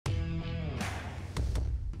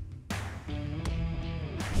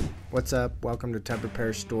What's up? Welcome to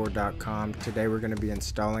tubrepairstore.com. Today we're going to be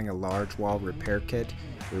installing a large wall repair kit.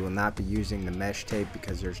 We will not be using the mesh tape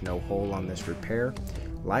because there's no hole on this repair.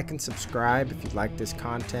 Like and subscribe if you like this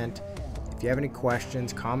content. If you have any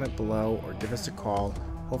questions, comment below or give us a call.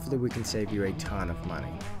 Hopefully we can save you a ton of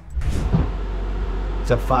money.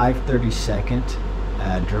 It's a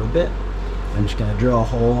 5/32 drill bit. I'm just going to drill a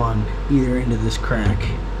hole on either end of this crack.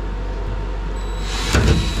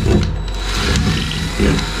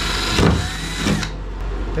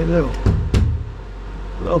 A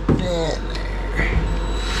little bit there.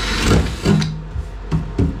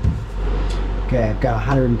 Okay, I've got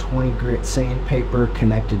 120 grit sandpaper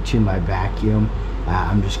connected to my vacuum.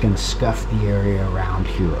 I'm just going to scuff the area around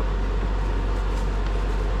here.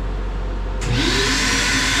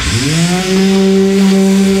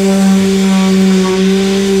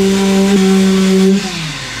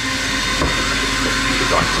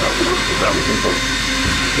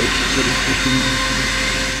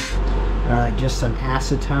 Alright, just some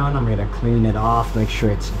acetone. I'm going to clean it off, make sure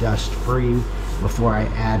it's dust free before I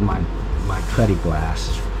add my putty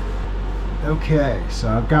glass. Okay, so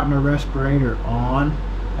I've got my respirator on.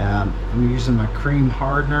 I'm using my cream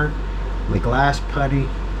hardener, the glass putty,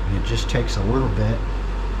 and it just takes a little bit.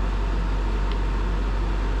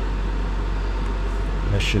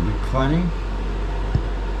 This should be plenty.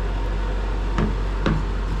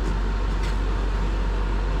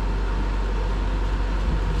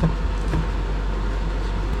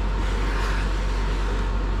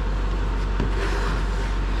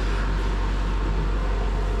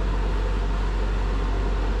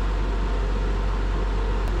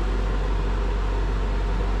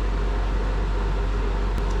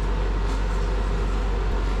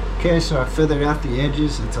 Okay, so I feathered out the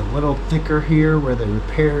edges. It's a little thicker here where the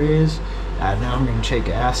repair is. Now I'm going to take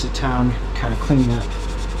acetone, kind of clean up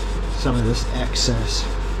some of this excess.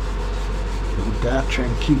 Try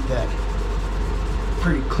and keep that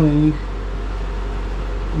pretty clean.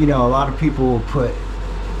 You know, a lot of people will put,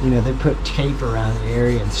 they put tape around the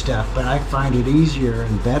area and stuff, but I find it easier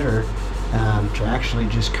and better to actually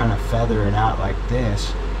just kind of feather it out like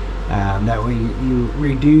this. That way you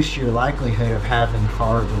reduce your likelihood of having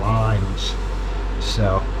hard lines.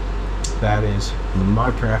 So that is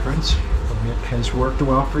my preference. It has worked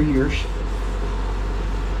well for years.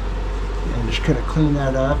 And just kind of clean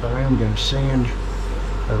that up. I am going to sand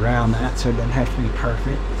around that so it doesn't have to be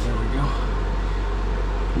perfect. There we go.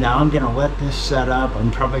 Now I'm going to let this set up.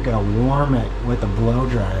 I'm probably going to warm it with a blow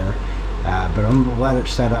dryer, but I'm going to let it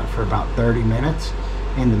set up for about 30 minutes.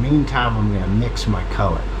 In the meantime, I'm going to mix my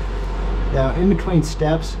color. Now, in between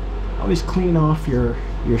steps, always clean off your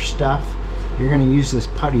stuff. You're going to use this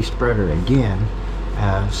putty spreader again,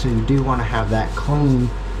 so you do want to have that clean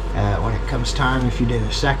when it comes time. If you did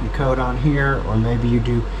a second coat on here, or maybe you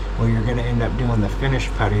do, well, you're going to end up doing the finished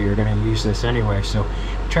putty. You're going to use this anyway, so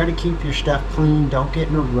try to keep your stuff clean. Don't get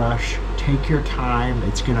in a rush. Take your time.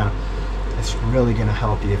 It's really going to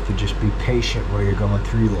help you if you just be patient while you're going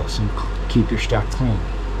through this and keep your stuff clean.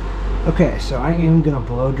 Okay, so I am going to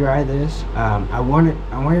blow dry this. I want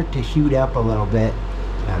it to heat up a little bit.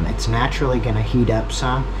 It's naturally going to heat up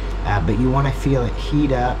some, but you want to feel it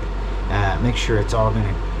heat up. Make sure it's all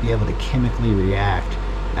going to be able to chemically react.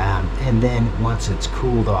 And then once it's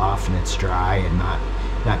cooled off and it's dry and not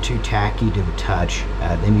too tacky to the touch,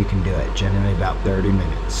 then you can do it. Generally about 30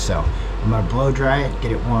 minutes. So I'm going to blow dry it,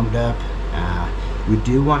 get it warmed up. You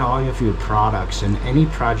do want all of your products, and any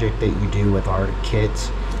project that you do with art kits,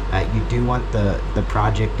 you do want the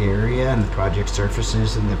project area and the project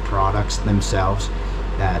surfaces and the products themselves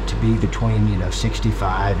to be between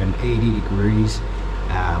 65 and 80 degrees.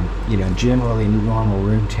 Generally normal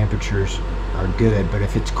room temperatures are good, but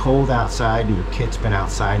if it's cold outside, your kit's been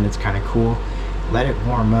outside and it's kind of cool, let it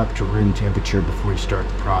warm up to room temperature before you start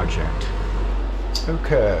the project.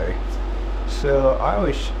 Okay, so I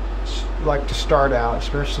always like to start out,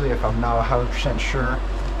 especially if I'm not 100% sure.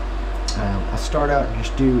 I'll start out and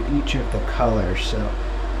just do each of the colors, so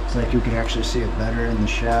it's like you can actually see it better in the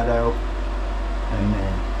shadow. And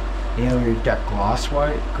then we've got gloss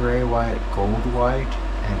white, gray white, gold white,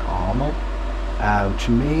 and almond.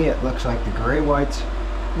 To me it looks like the gray white's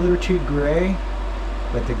a little too gray,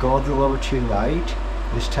 but the gold's a little too light.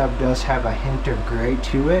 This tub does have a hint of gray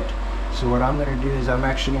to it, so what I'm going to do is I'm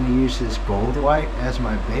actually going to use this gold white as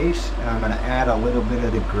my base, and I'm going to add a little bit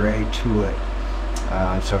of the gray to it.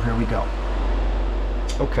 So here we go.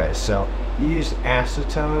 Okay, so you use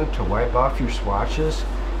acetone to wipe off your swatches.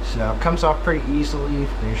 So it comes off pretty easily.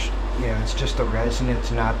 It's just the resin,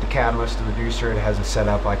 it's not the catalyst, the reducer. It has it set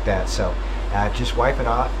up like that. So just wipe it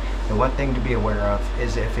off. The one thing to be aware of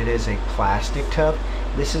is if it is a plastic tub,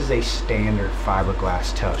 this is a standard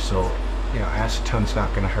fiberglass tub, so acetone's not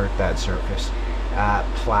going to hurt that surface.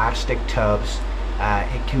 Plastic tubs,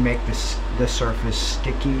 it can make the surface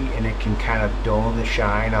sticky, and it can kind of dull the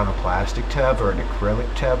shine on a plastic tub or an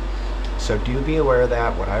acrylic tub. So do be aware of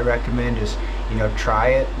that. What I recommend is,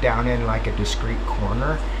 try it down in like a discreet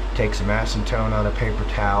corner. Take some acetone on a paper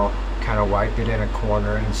towel, kind of wipe it in a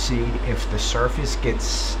corner, and see if the surface gets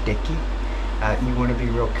sticky. You want to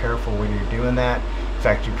be real careful when you're doing that. In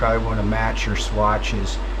fact, you probably want to match your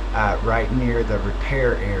swatches right near the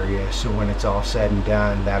repair area, so when it's all said and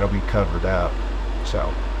done, that'll be covered up.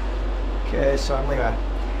 So, okay, so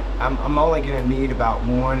I'm only going to need about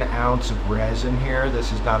 1 ounce of resin here.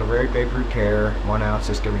 This is not a very big repair. 1 ounce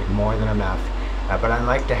is going to be more than enough. But I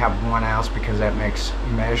like to have 1 ounce because that makes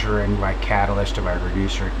measuring my catalyst and my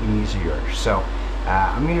reducer easier. So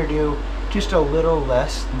I'm going to do just a little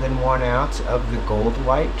less than 1 ounce of the gold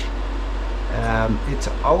white. It's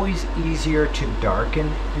always easier to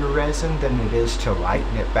darken your resin than it is to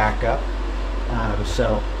lighten it back up.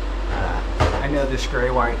 I know this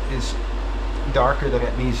gray white is darker than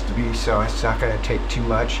it needs to be, so it's not going to take too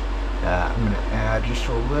much. I'm going to add just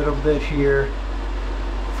a little bit here,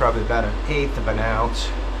 probably about 1/8 of an ounce.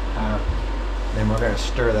 Then we're going to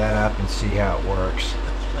stir that up and see how it works.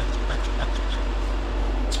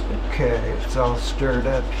 Okay, it's all stirred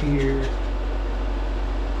up here.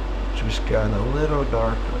 Just gotten a little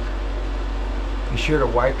darker. Be sure to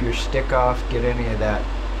wipe your stick off, get any of that.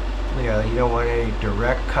 You don't want any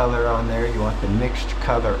direct color on there. You want the mixed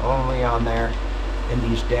color only on there. And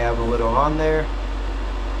just dab a little on there.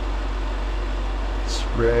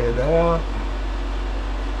 Spread it out.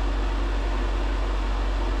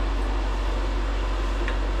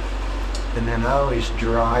 And then I always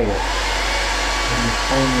dry it in the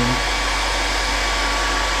foam.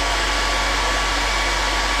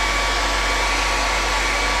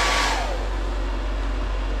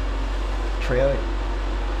 Trail it.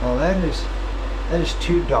 Well, that is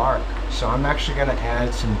too dark, so I'm actually going to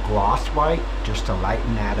add some gloss white just to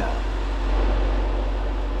lighten that up.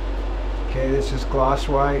 Okay, this is gloss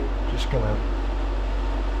white. Just going to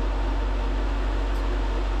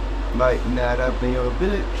lighten that up a little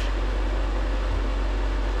bit.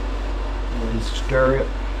 And stir it.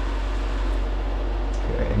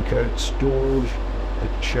 Okay, and cut stores.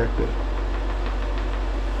 Let's check it.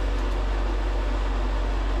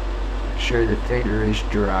 Sure the tater is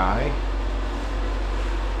dry.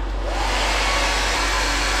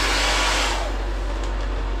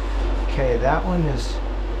 Okay, that one is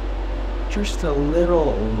just a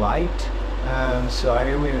little light, so I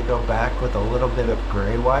am going to go back with a little bit of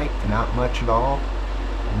gray white, not much at all.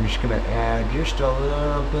 I'm just going to add just a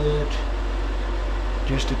little bit,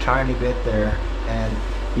 just a tiny bit there. And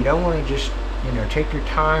you don't want to just, take your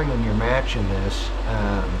time when you're matching this.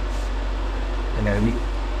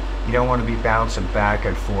 You don't want to be bouncing back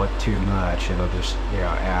and forth too much. It'll just,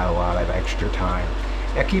 add a lot of extra time.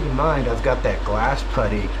 Now keep in mind, I've got that glass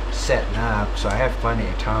putty setting up, so I have plenty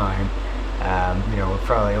of time. We're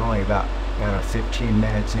probably only about 15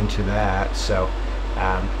 minutes into that, so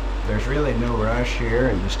there's really no rush here,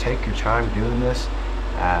 and just take your time doing this,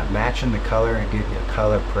 matching the color and getting your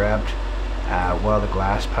color prepped while the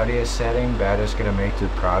glass putty is setting. That is going to make the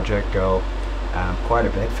project go quite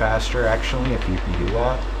a bit faster, actually, if you can do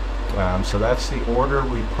that. So that's the order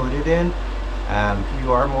we put it in.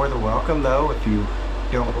 You are more than welcome, though, if you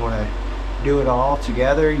don't want to do it all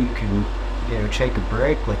together, you can take a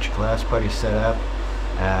break, let your glass putty set up,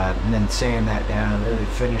 and then sand that down and really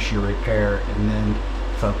finish your repair, and then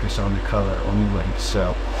focus on the color only.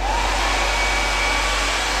 So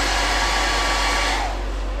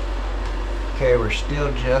okay, we're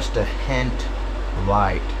still just a hint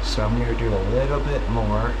light, so I'm going to do a little bit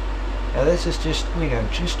more. Now this is just,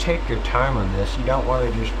 just take your time on this. You don't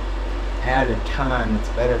want to just add a ton. It's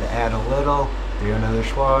better to add a little, do another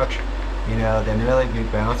swatch, than really be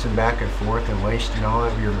bouncing back and forth and wasting all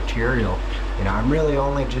of your material. I'm really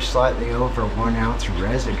only just slightly over 1 ounce of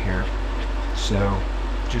resin here. So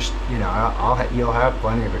just, you'll have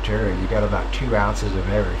plenty of material. You got about 2 ounces of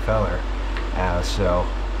every color.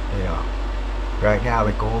 Right now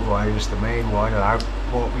the gold white is the main one, and I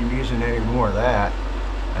won't be using any more of that.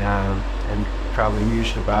 And probably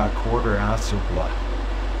used about 1/4 ounce of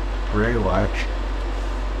gray white.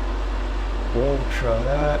 We'll try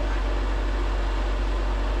that.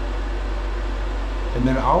 And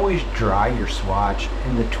then always dry your swatch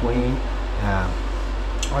in between.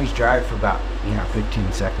 Always dry it for about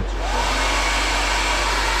 15 seconds.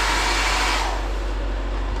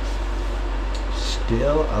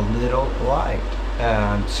 Still a little light.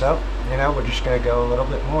 So, you know, we're just going to go a little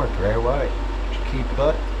bit more gray white. Just keep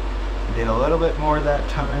it. Did a little bit more that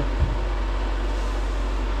time.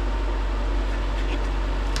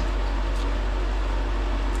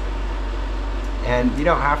 And you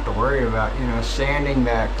don't have to worry about, you know, sanding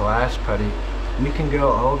that glass putty. You can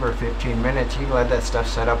go over 15 minutes. You can let that stuff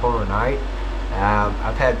set up overnight.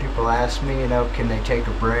 I've had people ask me, you know, can they take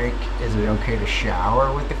a break? Is it okay to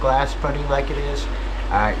shower with the glass putty like it is?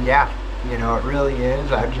 Yeah, you know, it really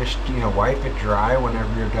is. I just, you know, wipe it dry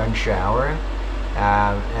whenever you're done showering.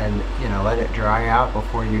 And, you know, let it dry out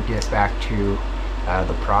before you get back to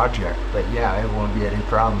the project. But yeah, it won't be any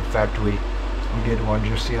problem. In fact, we did one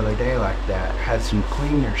just the other day like that. Had some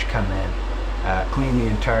cleaners come in, clean the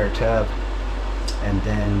entire tub, and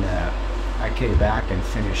then I came back and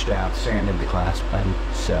finished out sanding the glass putty.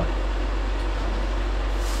 So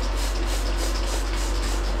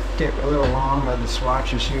get a little long on the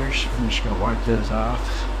swatches here, so I'm just gonna wipe those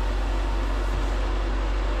off.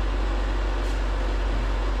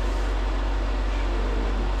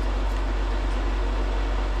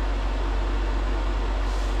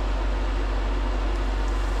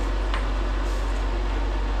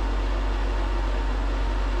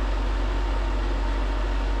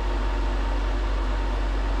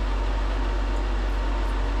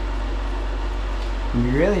 And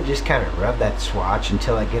you really just kind of rub that swatch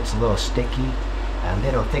until it gets a little sticky, and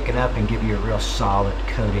then it'll thicken up and give you a real solid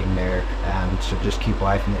coating there. So just keep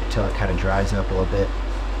wiping it until it kind of dries up a little bit.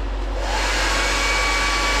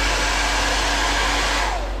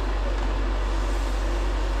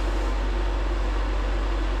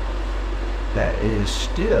 That is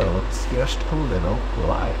still just a little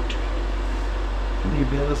light.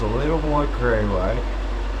 Maybe it is a little more gray white.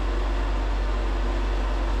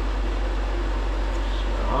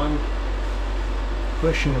 I'm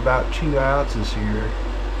pushing about 2 ounces here,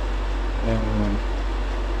 and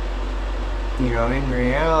you know, in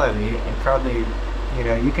reality, and probably, you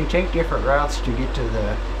know, you can take different routes to get to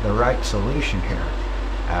the right solution here.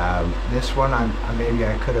 This one, maybe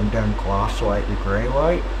I could have done gloss white to gray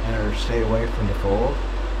white, and or stay away from the gold.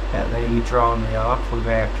 That may be throwing me off. We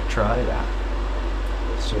may have to try that.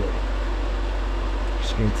 So,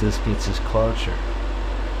 just get this gets us closer.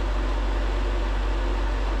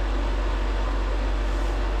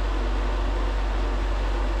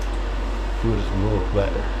 Food is a little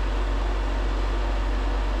better.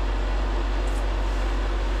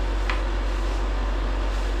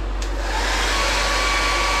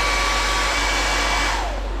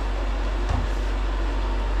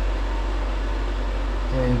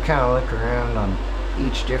 And kind of look around on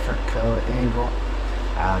each different color angle.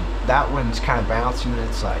 That one's kind of bouncing.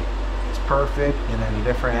 It's like it's perfect, and then a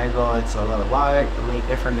different angle it's a little light, a little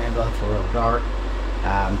different angle it's a little dark.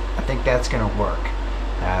 I think that's gonna work.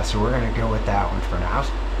 So we're going to go with that one for now.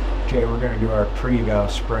 Okay, we're going to do our pre-go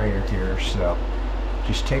sprayer here. So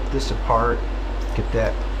just take this apart, get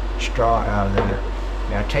that straw out of there.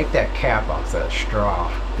 Now take that cap off that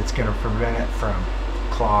straw. It's going to prevent it from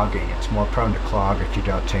clogging. It's more prone to clog if you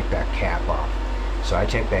don't take that cap off. So I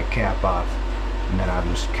take that cap off, and then I'll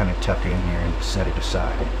just kind of tuck it in here and set it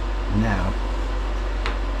aside. Now,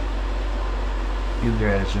 use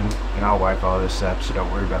resin, and I'll wipe all this up, so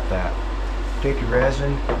don't worry about that. Take your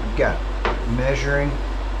resin, you've got measuring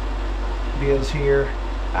deals here.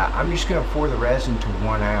 I'm just going to pour the resin to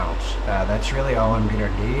 1 ounce. That's really all I'm going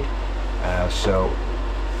to need.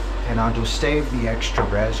 And I'll just save the extra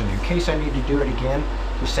resin. In case I need to do it again,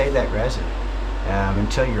 just save that resin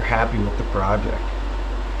until you're happy with the project.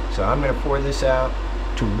 So I'm going to pour this out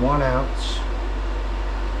to 1 ounce.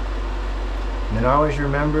 And then always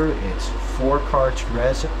remember, it's 4 parts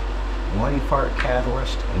resin, 1 part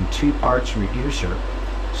catalyst, and 2 parts reducer.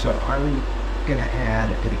 So I'm going to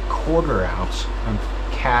add a 1/4 ounce of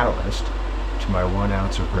catalyst to my 1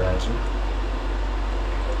 ounce of resin.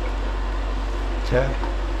 Okay.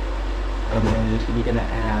 And then you're going to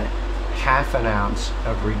add 1/2 ounce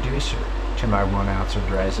of reducer to my 1 ounce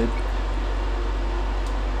of resin.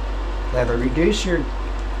 Now the reducer,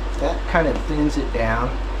 that kind of thins it down.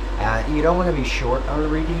 You don't want to be short on the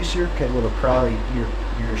reducer because it'll probably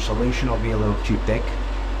your solution will be a little too thick,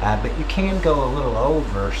 but you can go a little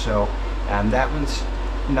over, so that one's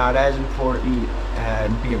not as important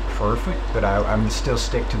being perfect, but I'm still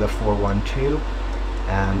stick to the 412.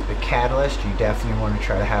 The catalyst, you definitely want to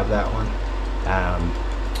try to have that one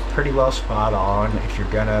pretty well spot on. If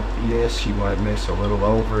you're gonna this, you want to miss a little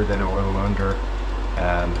over, then a little under,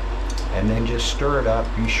 and then just stir it up.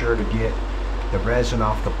 Be sure to get the resin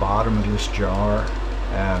off the bottom of this jar.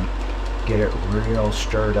 Get it real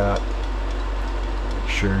stirred up. Make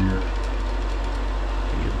sure you're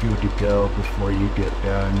you're good to go before you get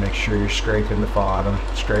done. Make sure you're scraping the bottom,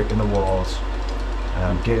 scraping the walls.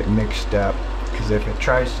 Get it mixed up, because if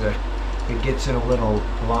it gets in a little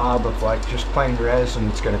blob of like just plain resin,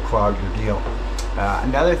 it's going to clog your deal.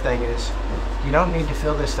 Another thing is, you don't need to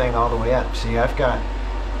fill this thing all the way up. See, I've got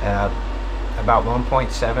about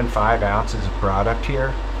 1.75 ounces of product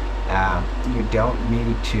here. You don't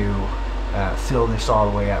need to fill this all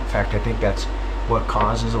the way up. In fact, I think that's what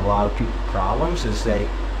causes a lot of people problems, is they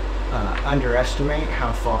underestimate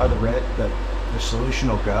how far the solution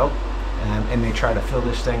will go, and they try to fill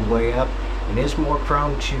this thing way up. It is more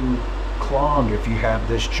prone to clog if you have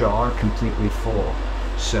this jar completely full.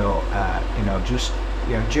 So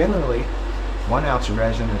generally 1 ounce of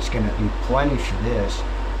resin is going to be plenty for this.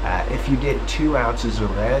 If you did 2 ounces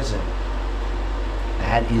of resin,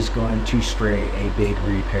 that is going to spray a big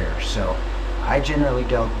repair. So I generally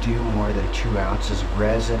don't do more than 2 ounces of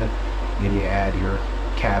resin. Then you add your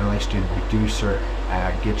catalyst and reducer,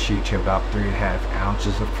 gets you to about 3.5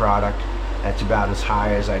 ounces of product. That's about as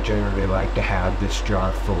high as I generally like to have this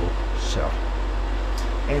jar full. So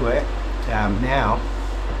anyway, now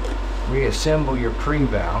reassemble your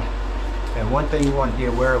pre-valve. And one thing you want to be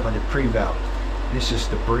aware of on the pre-valve, this is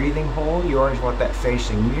the breathing hole. You always want that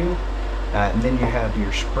facing you. And then you have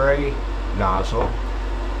your spray nozzle.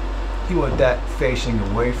 You want that facing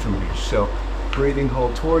away from you. So breathing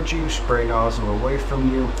hole towards you, spray nozzle away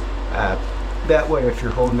from you. That way, if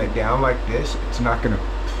you're holding it down like this, it's not going to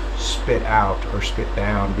spit out or spit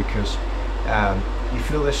down, because you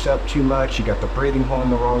fill this up too much, you got the breathing hole in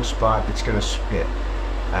the wrong spot, it's going to spit.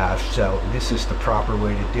 So this is the proper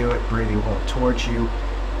way to do it. Breathing hole towards you,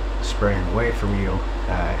 spraying away from you,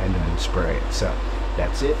 and then spray it. So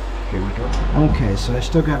that's it. Here we go. Okay, so I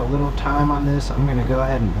still got a little time on this. I'm going to go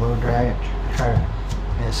ahead and blow dry it. Try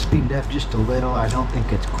to speed it up just a little. I don't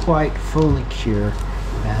think it's quite fully cured,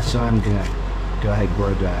 so I'm going to go ahead and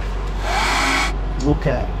blow dry.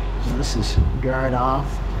 Okay, so this is dried off.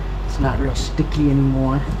 It's not real sticky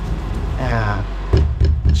anymore.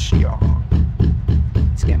 It's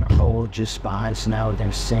going to hold just fine, so now we're going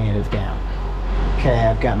to sand it down. Okay,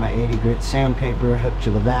 I've got my 80 grit sandpaper hooked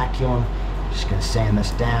to the vacuum. Just going to sand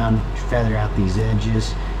this down, feather out these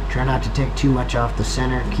edges. Try not to take too much off the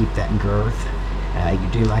center, keep that girth. You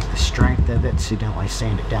do like the strength of it, so you don't want to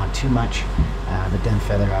sand it down too much, but then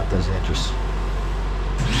feather out those edges.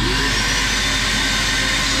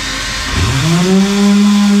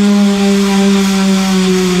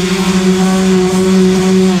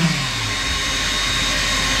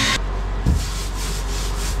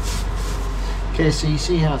 Okay, so you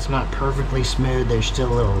see how it's not perfectly smooth. There's still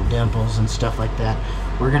little dimples and stuff like that.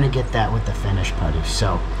 We're going to get that with the finish putty.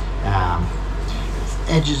 So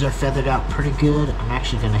edges are feathered out pretty good. I'm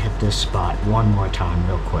actually going to hit this spot one more time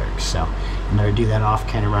real quick. So I'm going to do that off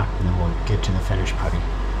camera, and then we'll get to the finish putty.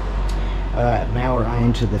 Alright, now we're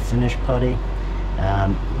on to the finish putty.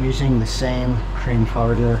 Using the same cream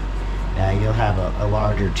powder, you'll have a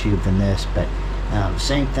larger tube than this, but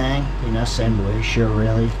same thing, same ratio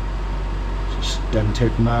really. Just doesn't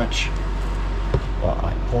take much.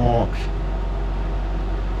 Like that.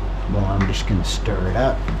 Well, I'm just going to stir it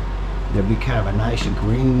up. There'll be kind of a nice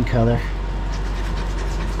green color.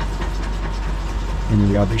 And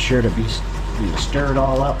you'll be sure to stir it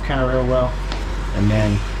all up kind of real well. And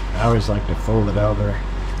then I always like to fold it over.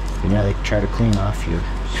 They try to clean off your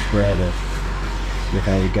spread if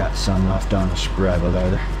you got some left on the spread or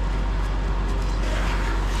other.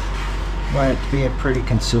 Want it to be a pretty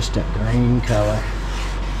consistent green color,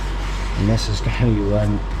 and this is going to be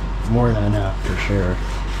more than enough for sure.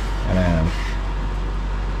 And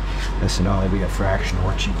this would only be a fraction of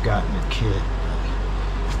what you've got in the kit.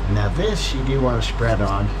 Now this you do want to spread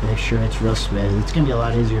on, make sure it's real smooth. It's going to be a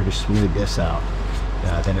lot easier to smooth this out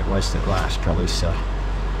than it was the glass probably. So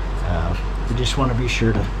you just want to be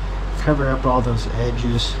sure to cover up all those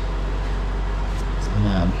edges,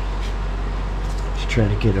 and try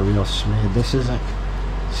to get a real smooth. This isn't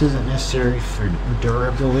necessary for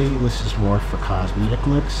durability. This is more for cosmetic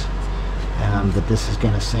looks, but this is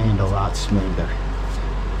going to sand a lot smoother.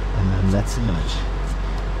 And then that's it.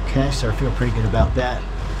 Okay, so I feel pretty good about that.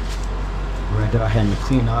 I'm going to go ahead and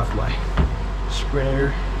clean off my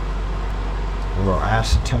sprayer. A little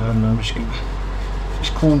acetone. I'm just going to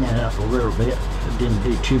clean that up a little bit. It didn't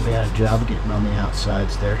do too bad a job getting on the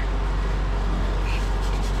outsides there.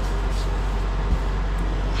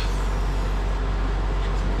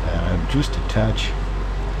 Just a touch.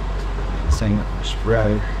 Same with my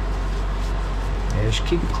spray. Yeah, just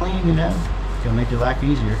keep it clean, It'll make your life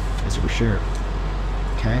easier, that's for sure.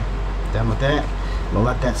 Okay, done with that. We'll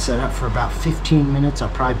let that set up for about 15 minutes. I'll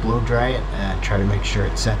probably blow dry it, try to make sure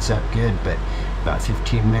it sets up good, but about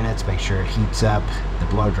 15 minutes, make sure it heats up. The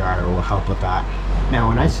blow dryer will help with that. Now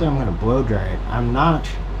when I say I'm gonna blow dry it, I'm not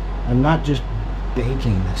just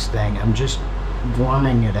baking this thing, I'm just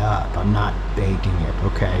warming it up. I'm not baking it,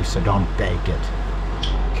 okay? So don't bake it.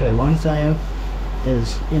 Okay, once I have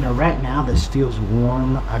is, right now this feels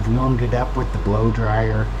warm. I've warmed it up with the blow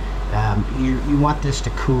dryer. You want this to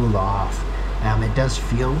cool off. It does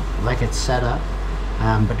feel like it's set up,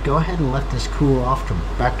 but go ahead and let this cool off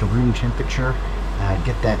back to room temperature.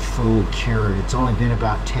 Get that fully cured. It's only been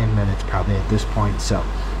about 10 minutes probably at this point, so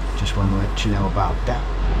just want to let you know about that.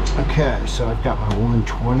 Okay, so I've got my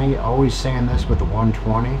 120. Always sand this with a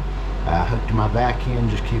 120. Hooked to my back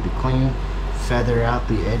end, just keep it clean. Feather out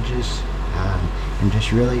the edges, and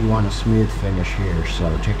just really want a smooth finish here.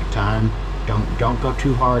 So take your time. Don't go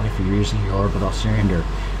too hard if you're using the orbital sander.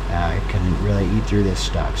 It can really eat through this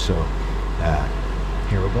stuff. So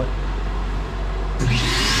here we go.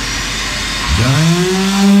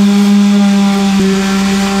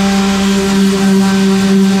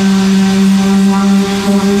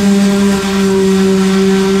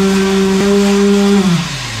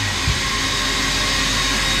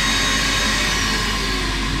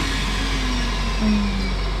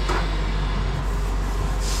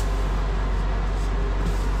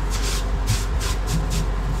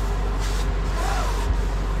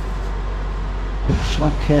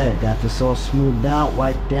 Okay, got this all smoothed out,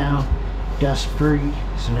 wiped down, dust free.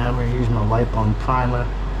 So now I'm going to use my wipe on primer.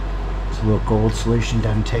 It's a little gold solution,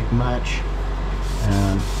 doesn't take much.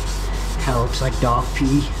 Kind of looks like dog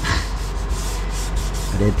pee.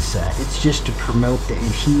 But it's just to promote the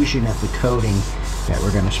adhesion of the coating that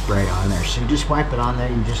we're going to spray on there. So you just wipe it on there.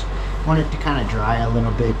 You just want it to kind of dry a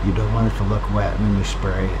little bit. You don't want it to look wet when you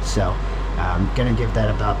spray it. So I'm going to give that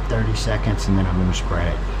about 30 seconds and then I'm going to spray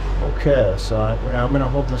it. Okay, so I'm going to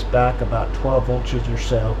hold this back about 12 inches or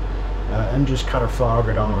so and just kind of fog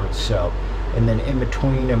it on. So, and then in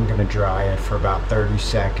between I'm going to dry it for about 30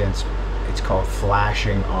 seconds. It's called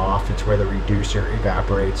flashing off. It's where the reducer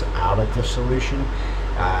evaporates out of the solution.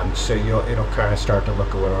 So it'll kind of start to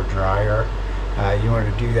look a little drier. You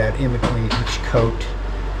want to do that in between each coat.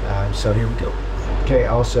 So here we go. Okay,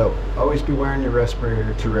 also always be wearing your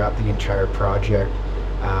respirator throughout the entire project.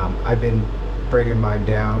 I've been bringing mine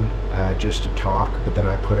down just to talk, but then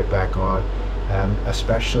I put it back on.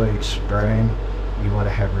 Especially spraying, you want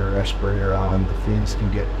to have your respirator on. The fins can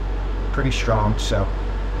get pretty strong, so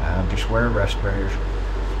just wear respirators.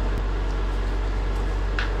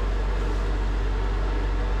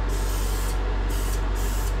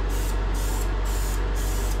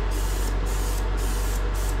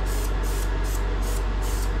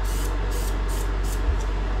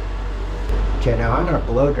 Okay, now I'm going to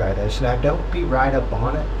blow dry this. Now don't be right up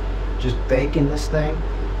on it, just baking this thing.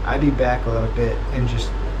 I'd be back a little bit and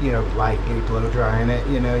just, lightly blow drying it.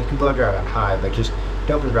 You can blow dry it high, but just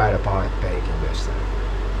don't be right up on it baking this thing.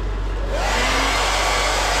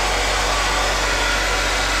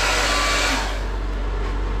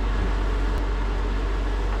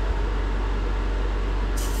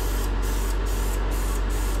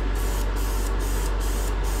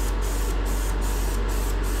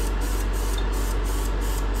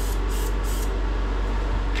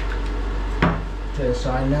 Okay,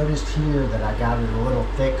 so I noticed here that I got it a little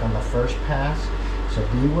thick on the first pass, so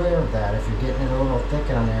beware of that. If you're getting it a little thick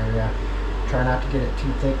in an area, try not to get it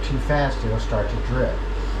too thick too fast, it'll start to drip.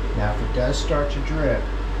 Now if it does start to drip,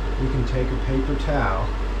 you can take a paper towel,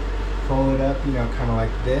 fold it up, kind of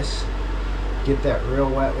like this, get that real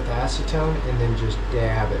wet with acetone, and then just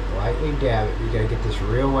dab it, lightly dab it. You gotta get this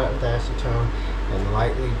real wet with acetone and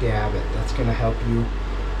lightly dab it. That's gonna help you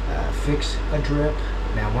fix a drip.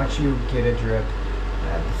 Now once you get a drip,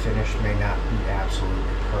 the finish may not be absolutely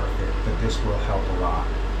perfect, but this will help a lot.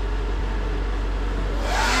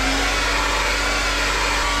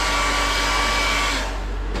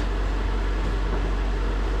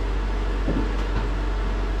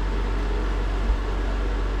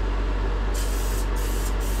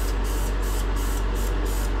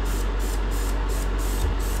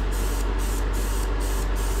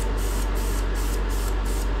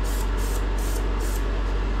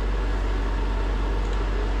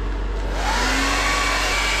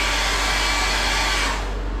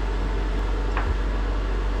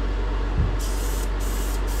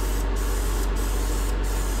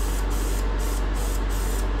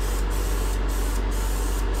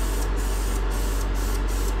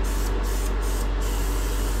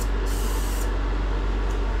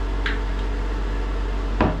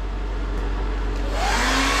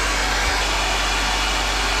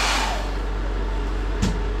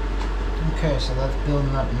 so that's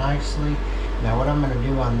building up nicely. Now what I'm going to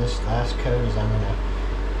do on this last coat is I'm going to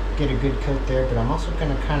get a good coat there, but I'm also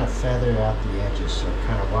going to kind of feather out the edges, so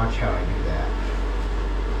kind of watch how I do that.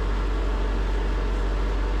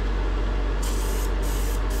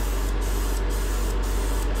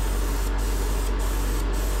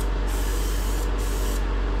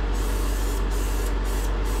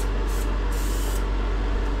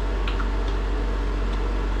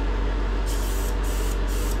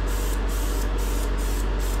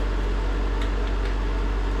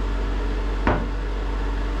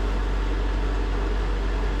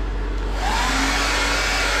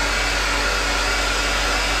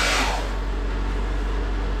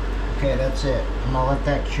 Okay, that's it. I'm going to let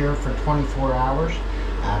that cure for 24 hours.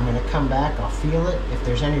 I'm going to come back, I'll feel it. If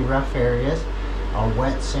there's any rough areas, I'll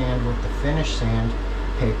wet sand with the finish sand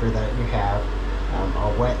paper that you have.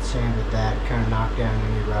 I'll wet sand with that, kind of knock down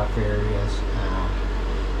any rough areas.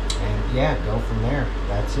 And yeah, go from there.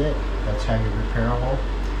 That's it. That's how you repair a hole.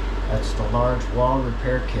 That's the large wall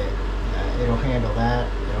repair kit. It'll handle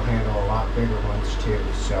that. It'll handle a lot bigger ones too.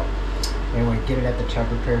 So anyway, get it at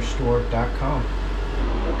theTupperPairStore.com.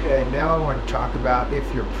 Okay, now I want to talk about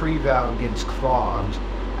if your pre-valve gets clogged.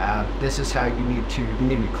 This is how you need to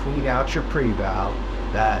clean out your pre-valve,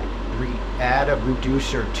 add a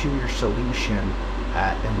reducer to your solution,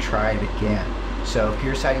 and try it again. So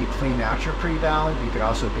here's how you clean out your pre-valve. You could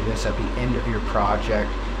also do this at the end of your project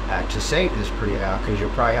to save this pre-valve, because you'll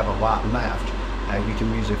probably have a lot left. You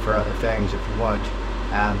can use it for other things if you want.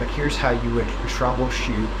 But here's how you would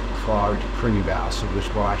troubleshoot clogged pre-valve. So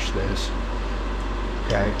just watch this.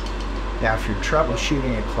 Okay. Now if you're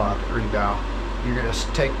troubleshooting a clogged pre-valve, you're going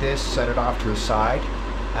to take this, set it off to the side,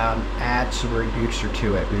 add some reducer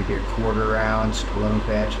to it, maybe a quarter ounce, a little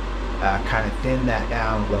bit, kind of thin that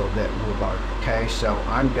down a little bit more. Okay, so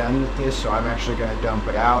I'm done with this, so I'm actually going to dump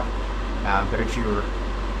it out. But if you're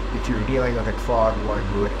dealing with a clogged one,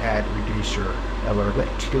 you would add reducer a little bit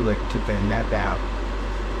to it to thin that down.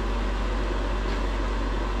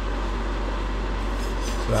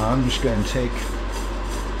 So I'm just going to take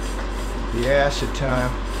the acetone,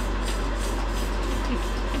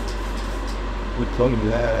 we clean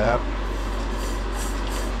that up.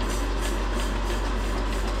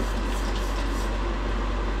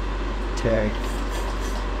 Okay,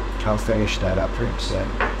 I'll finish that up for a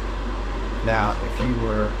second. Now, if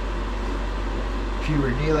you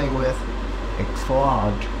were dealing with a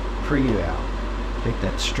clogged pre-valve, take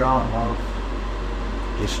that straw off.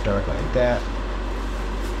 Just start like that.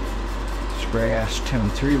 Spray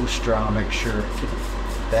acetone through the straw, make sure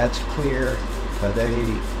that's clear.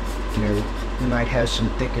 You might have some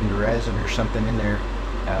thickened resin or something in there,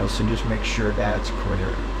 so just make sure that's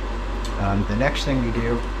clear. The next thing you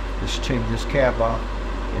do is take this cap off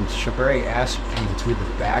and spray acetone through the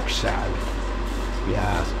back side.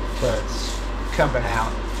 Yeah, so it's coming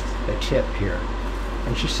out the tip here.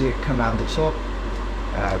 Once you see it come out the tip,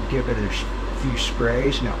 give it a few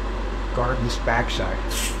sprays. Now, guard this backside.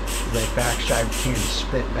 The backside can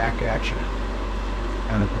spit back at you.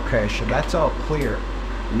 Okay, so that's all clear.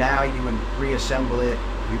 Now you would reassemble it.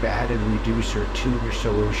 You've added a reducer to your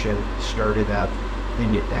solution, stirred it up,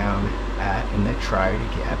 thin it down, and then try it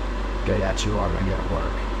again. Okay, that's your arm going to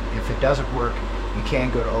work. If it doesn't work, you can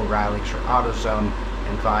go to O'Reilly's or AutoZone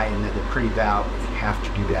and buy another pre-valve. If you have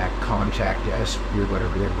to do that, contact us. You're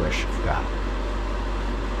whatever they wish.